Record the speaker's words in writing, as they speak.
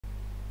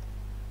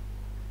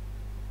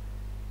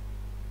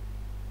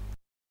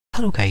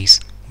Hello guys,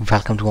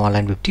 welcome to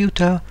Online Web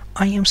Tutor.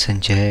 I am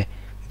Sanjay.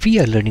 We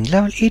are learning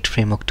level 8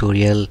 framework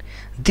tutorial.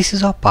 This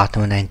is our part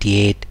number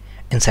 98.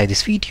 Inside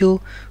this video,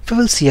 we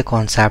will see a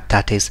concept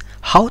that is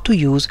how to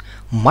use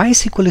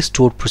MySQL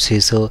stored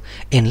procedure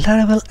in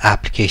Laravel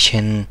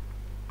application.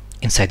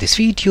 Inside this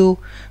video,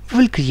 we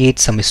will create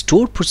some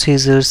stored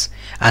procedures,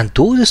 and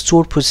those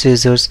stored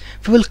procedures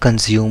we will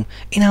consume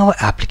in our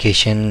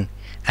application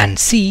and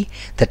see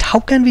that how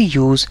can we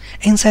use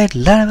inside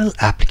Laravel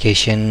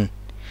application.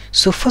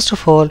 So first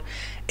of all,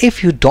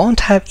 if you don't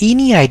have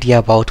any idea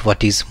about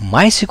what is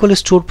MySQL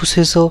stored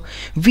procedure,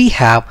 we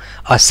have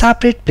a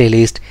separate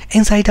playlist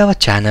inside our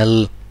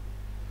channel.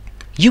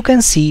 You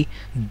can see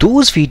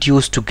those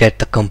videos to get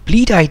the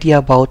complete idea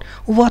about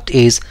what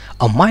is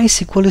a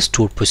MySQL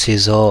stored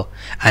procedure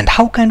and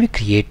how can we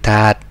create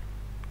that.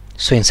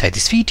 So inside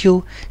this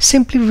video,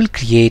 simply we will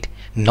create,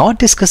 not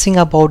discussing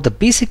about the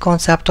basic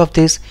concept of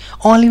this,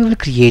 only we will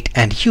create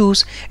and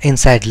use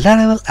inside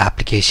Laravel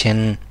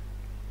application.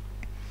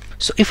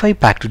 So if I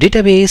back to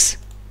database,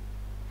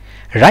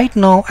 right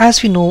now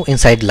as we know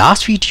inside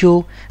last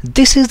video,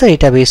 this is the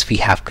database we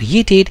have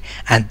created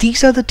and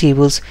these are the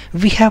tables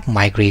we have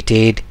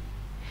migrated.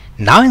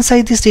 Now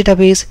inside this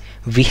database,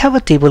 we have a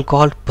table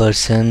called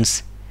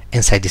persons.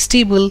 Inside this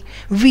table,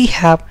 we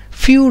have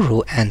few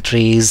row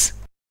entries.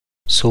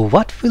 So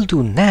what we'll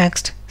do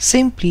next,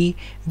 simply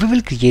we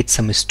will create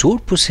some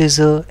stored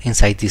procedure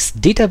inside this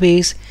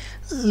database.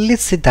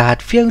 Let's say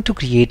that we are going to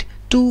create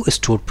two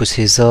stored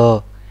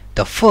procedure.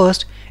 The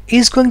first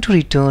is going to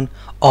return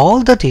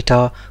all the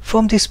data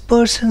from this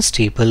persons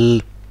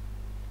table,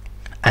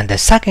 and the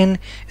second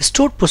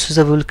stored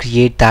procedure we will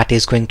create that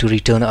is going to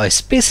return a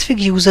specific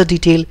user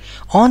detail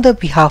on the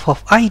behalf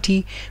of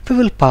ID we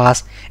will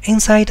pass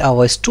inside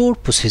our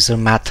stored procedure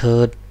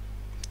method.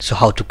 So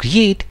how to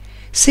create?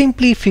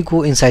 Simply if we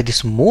go inside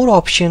this more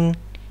option,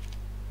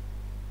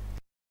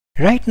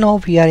 right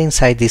now we are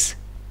inside this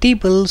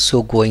table,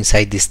 so go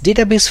inside this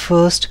database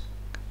first.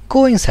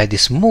 Go inside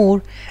this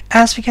more.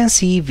 As we can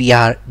see, we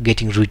are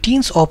getting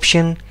routines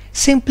option.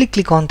 Simply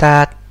click on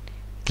that,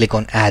 click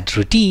on add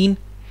routine,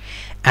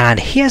 and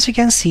here as we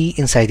can see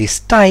inside this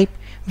type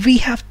we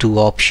have two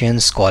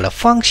options called a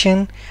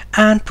function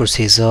and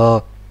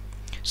procedure.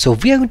 So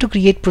we are going to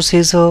create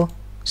procedure,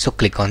 so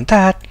click on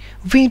that.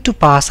 We need to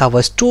pass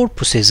our stored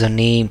procedure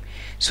name,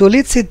 so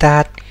let's say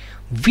that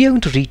we are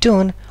going to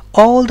return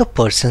all the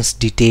persons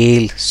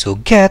detail, so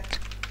get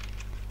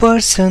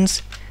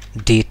persons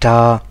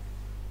data.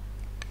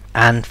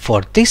 And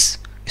for this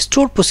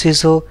stored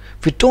procedure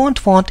we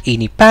don't want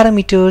any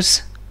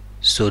parameters,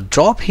 so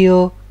drop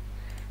here,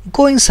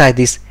 go inside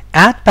this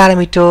add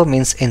parameter,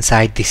 means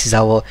inside this is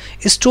our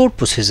stored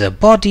procedure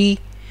body.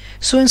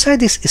 So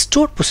inside this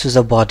stored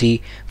procedure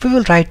body we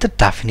will write the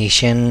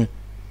definition.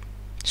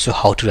 So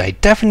how to write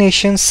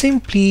definition?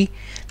 Simply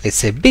let's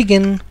say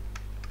begin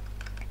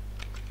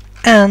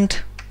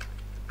and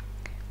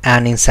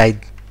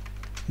inside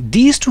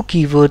these two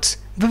keywords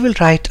we will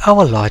write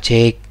our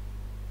logic.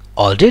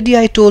 Already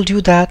I told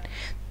you that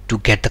to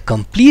get the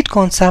complete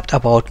concept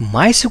about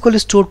MySQL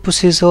stored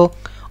procedure,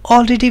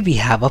 already we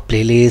have a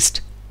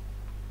playlist.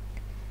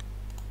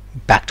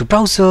 Back to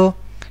browser.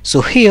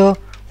 So here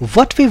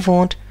what we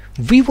want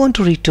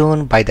to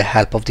return by the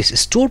help of this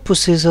stored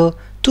procedure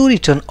to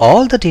return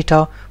all the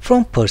data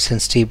from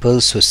persons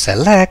table. So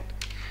select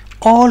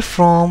all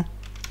from,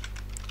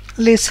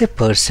 let's say,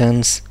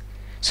 persons.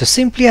 So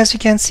simply as you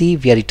can see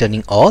we are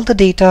returning all the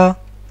data.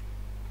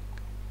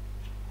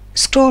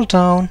 Scroll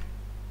down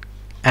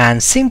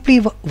and simply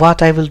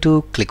what I will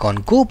do, click on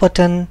go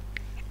button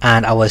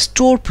and our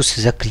stored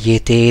procedure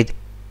created.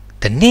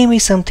 The name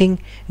is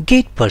something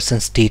get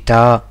persons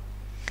data.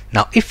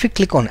 Now if we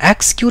click on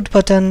execute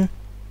button,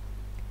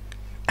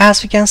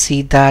 as we can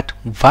see that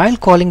while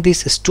calling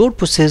this stored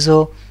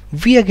procedure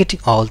we are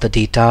getting all the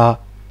data.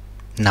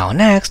 Now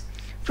next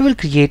we will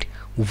create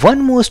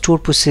one more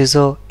stored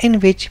procedure in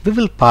which we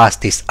will pass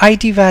this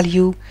ID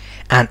value,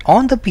 and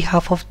on the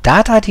behalf of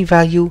that ID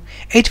value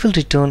it will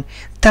return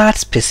that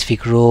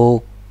specific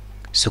row.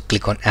 So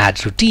click on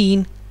add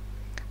routine,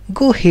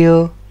 go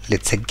here,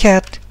 let's say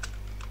get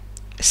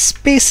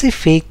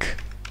specific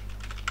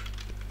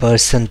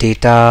person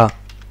data.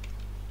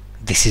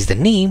 This is the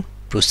name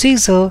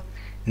procedure.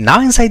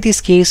 Now inside this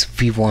case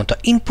we want an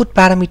input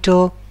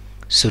parameter,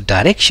 so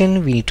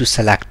direction we need to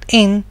select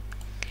in,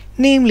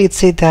 name let's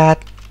say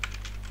that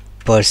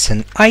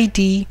person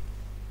ID,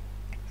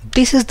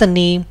 this is the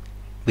name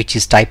which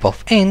is type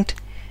of int,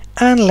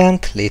 and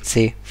length let's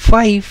say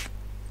 5.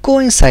 Go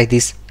inside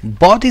this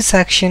body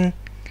section,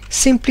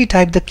 simply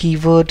type the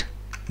keyword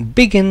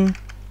begin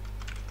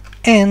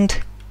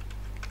end,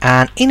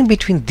 and in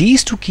between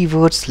these two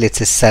keywords let's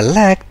say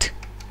select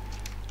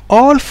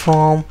all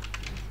from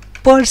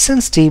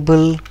persons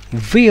table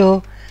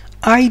where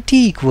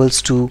ID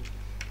equals to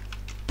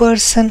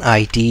person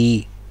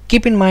ID.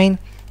 Keep in mind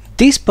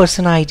this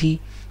person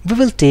ID we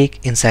will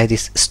take inside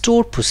this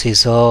stored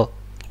procedure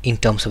in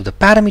terms of the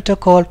parameter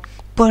called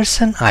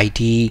person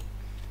ID.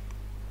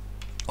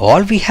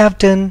 All we have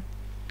done,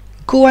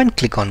 go and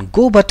click on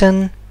go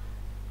button,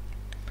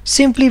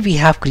 Simply we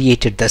have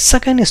created the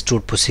second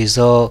stored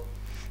procedure.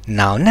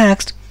 Now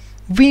next,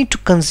 we need to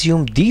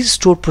consume these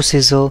stored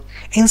procedure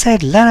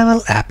inside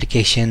Laravel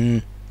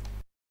application.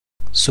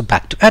 So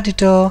back to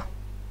editor.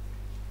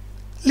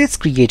 Let's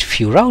create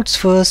few routes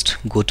first.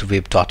 Go to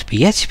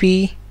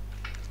web.php.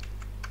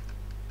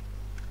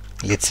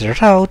 Let's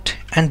route,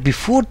 and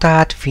before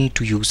that we need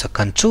to use a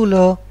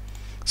controller.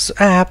 So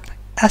app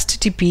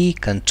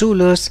http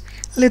controllers.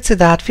 Let's say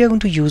that we are going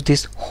to use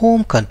this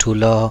home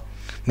controller.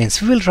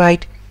 Means we will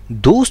write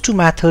those two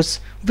methods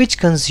which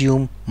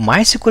consume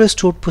MySQL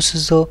stored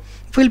procedure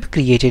will be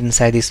created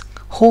inside this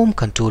home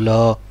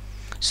controller.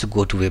 So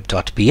go to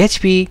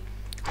web.php.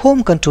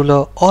 Home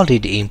controller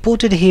already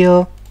imported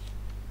here.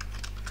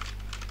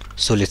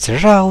 So let's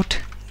route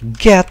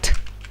get,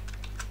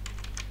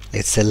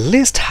 let's say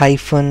list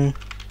hyphen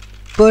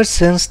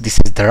persons. This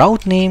is the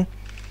route name,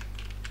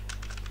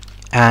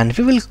 and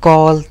we will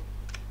call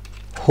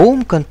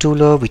home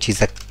controller, which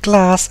is a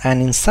class,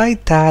 and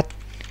inside that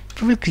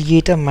we will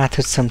create a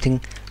method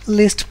something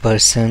list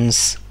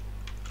persons.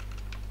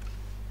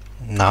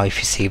 Now if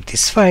you save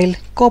this file,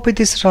 copy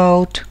this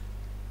route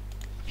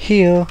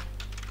here,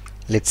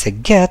 let's say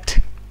get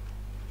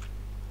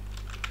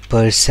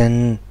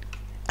person,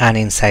 and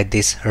inside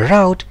this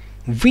route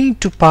we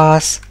need to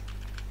pass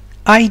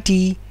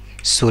ID.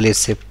 So let's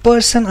say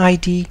person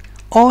ID,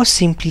 or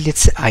simply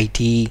let's say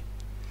ID.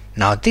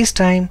 Now this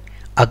time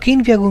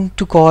again we are going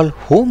to call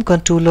home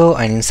controller,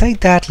 and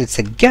inside that let's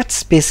say get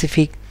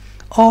specific,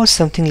 or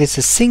something let's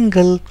say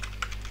single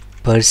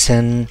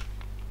person.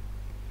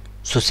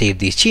 So save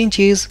these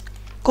changes,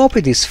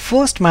 copy this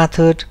first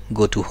method,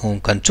 go to home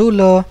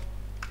controller.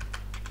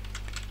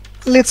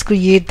 Let's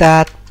create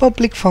that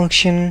public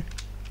function.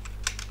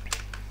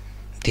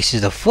 This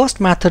is the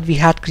first method we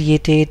had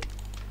created.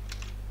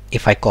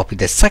 If I copy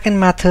the second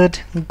method,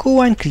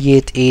 go and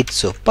create it.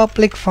 So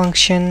public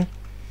function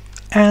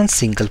and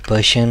single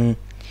person,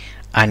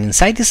 and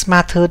inside this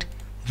method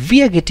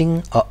we are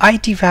getting a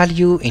ID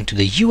value into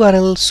the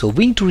URL. So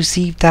we need to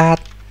receive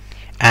that,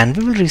 and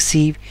we will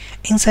receive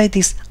inside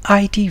this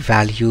ID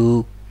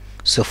value.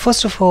 So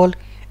first of all,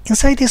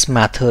 inside this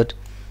method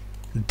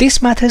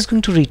is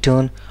going to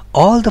return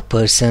all the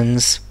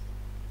persons.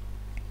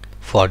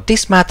 For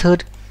this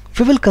method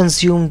we will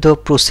consume the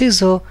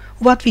procedure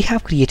what we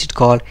have created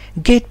called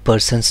get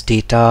persons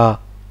data.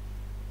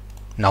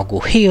 Now go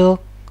here.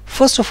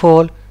 First of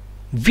all,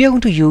 we are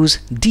going to use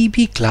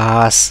db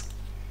class.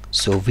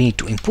 So we need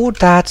to import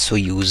that. So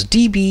use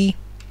db.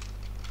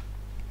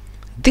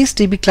 This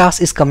db class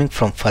is coming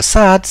from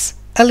facades.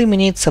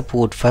 Eliminate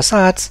support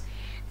facades.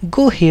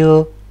 Go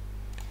here,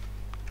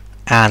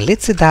 and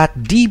let's say that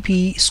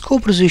db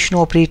scope resolution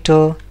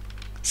operator,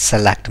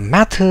 select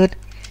method,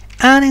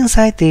 and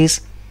inside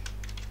this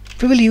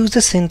we will use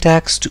the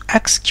syntax to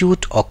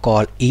execute or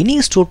call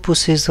any stored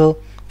procedure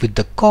with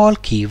the call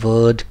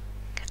keyword.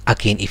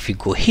 Again, if we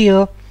go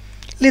here,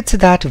 let's say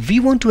that we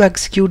want to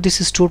execute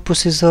this stored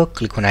procedure,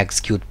 click on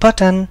execute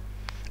button,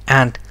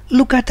 and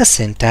look at the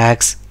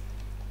syntax.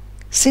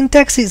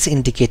 Syntax is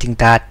indicating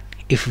that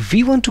if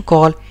we want to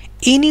call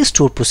any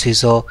stored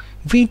procedure,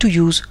 we need to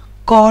use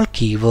call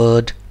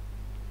keyword.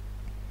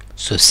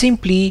 So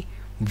simply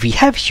we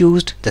have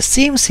used the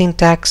same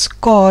syntax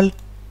call,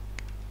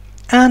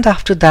 and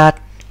after that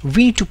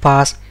we need to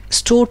pass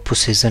stored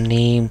procedure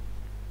name.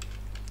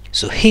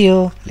 So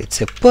here let's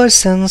say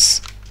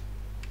persons,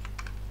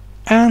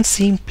 and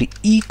simply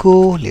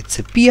echo let's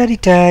say PRE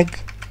tag,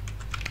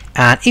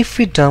 and if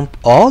we dump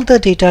all the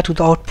data to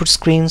the output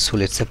screen, so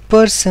let's say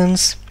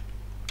persons.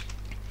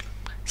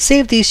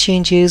 Save these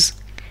changes.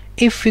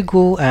 If we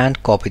go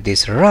and copy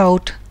this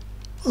route,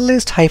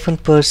 list hyphen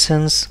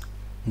persons,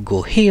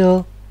 go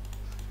here,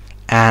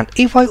 and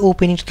if I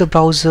open into the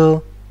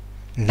browser,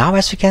 now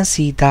as we can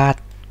see that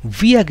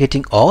we are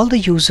getting all the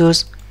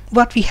users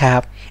what we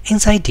have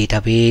inside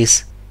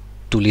database.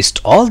 To list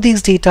all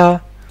these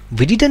data,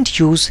 we didn't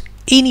use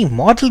any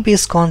model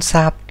based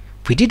concept,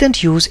 we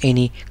didn't use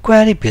any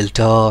query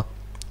builder.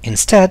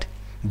 Instead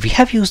we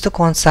have used the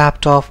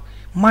concept of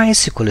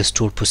MySQL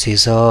stored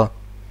procedure.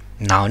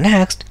 Now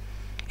next,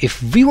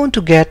 if we want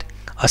to get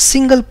a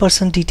single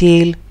person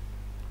detail,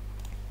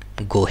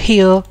 go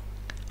here.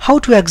 How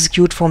to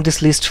execute from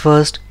this list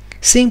first?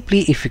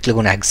 Simply if we click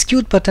on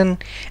execute button,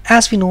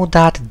 as we know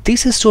that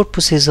this stored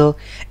procedure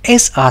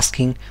is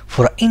asking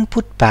for an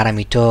input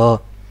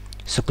parameter.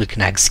 So click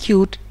on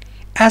execute.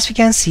 As we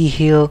can see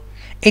here,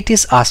 it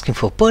is asking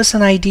for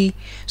person ID.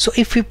 So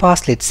if we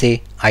pass let's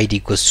say ID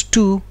equals to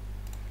 2,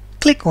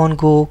 click on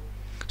go.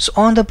 So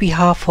on the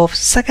behalf of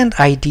second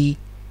ID,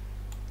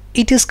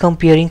 it is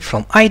comparing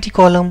from ID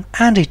column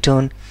and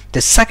return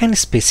the second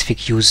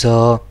specific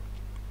user.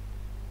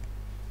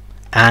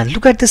 And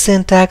look at the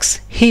syntax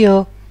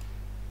here.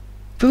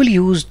 We will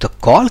use the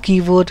call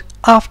keyword,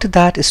 after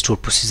that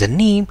stored procedure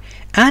name,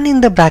 and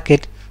in the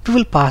bracket we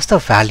will pass the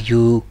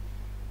value.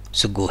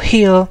 So go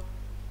here,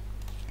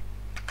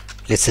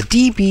 let's say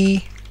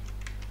db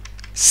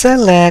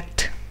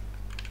select,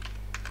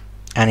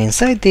 and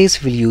inside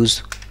this we'll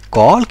use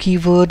call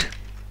keyword,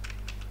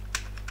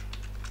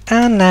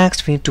 and And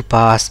next we need to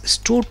pass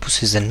stored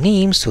procedure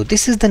name. So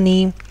this is the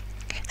name,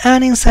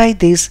 and inside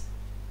this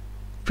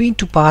we need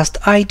to pass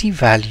the ID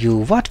value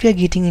what we are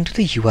getting into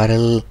the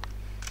URL.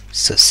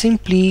 So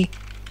simply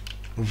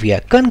we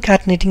are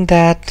concatenating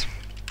that,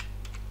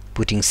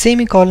 putting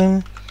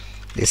semicolon,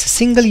 this is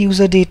single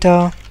user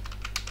data,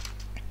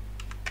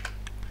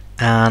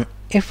 and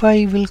if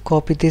I will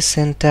copy this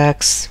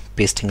syntax,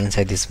 pasting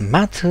inside this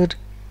method,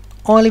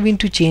 only we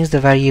need to change the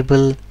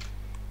variable,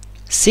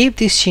 save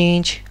this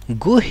change,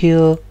 go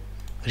here,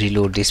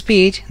 reload this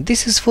page.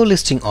 This is for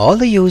listing all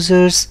the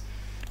users,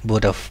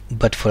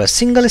 but for a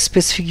single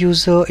specific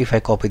user, if I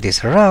copy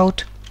this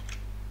route,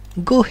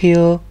 go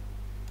here.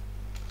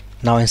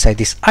 Now inside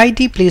this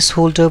ID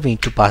placeholder we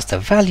need to pass the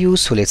value,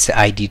 so let's say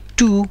ID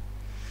 2,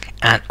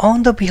 and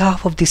on the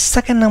behalf of this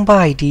second number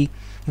ID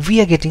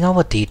we are getting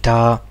our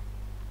data.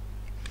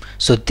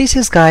 So this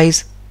is,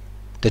 guys,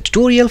 the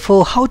tutorial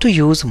for how to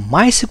use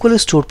MySQL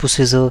stored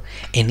procedure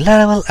in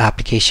Laravel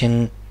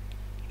application.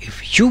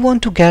 If you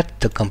want to get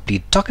the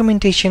complete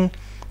documentation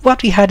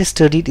what we had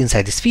studied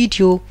inside this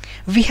video,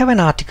 we have an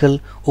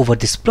article over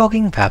this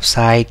blogging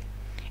website.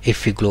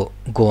 If we go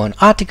on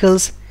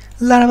articles,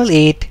 Laravel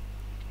 8,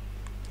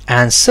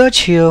 and search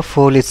here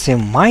for, let's say,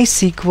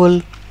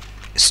 MySQL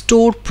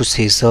stored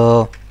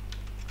procedure,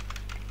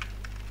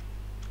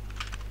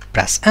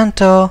 press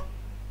enter,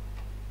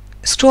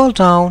 scroll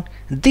down.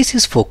 This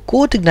is for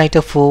Code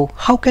Igniter 4.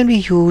 How can we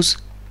use?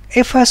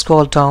 If I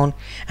scroll down,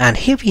 and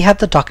here we have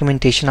the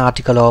documentation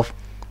article of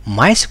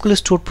MySQL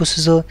stored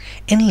procedure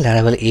in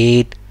Laravel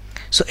 8.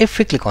 So if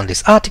we click on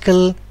this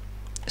article,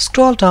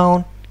 scroll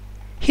down,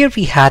 here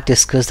we had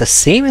discussed the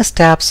same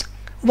steps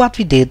what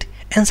we did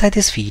inside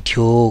this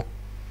video.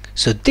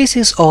 So this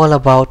is all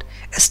about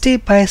a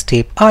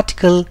step-by-step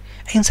article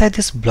inside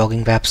this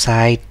blogging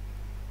website.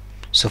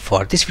 So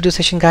for this video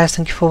session, guys,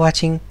 thank you for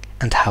watching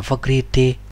and have a great day.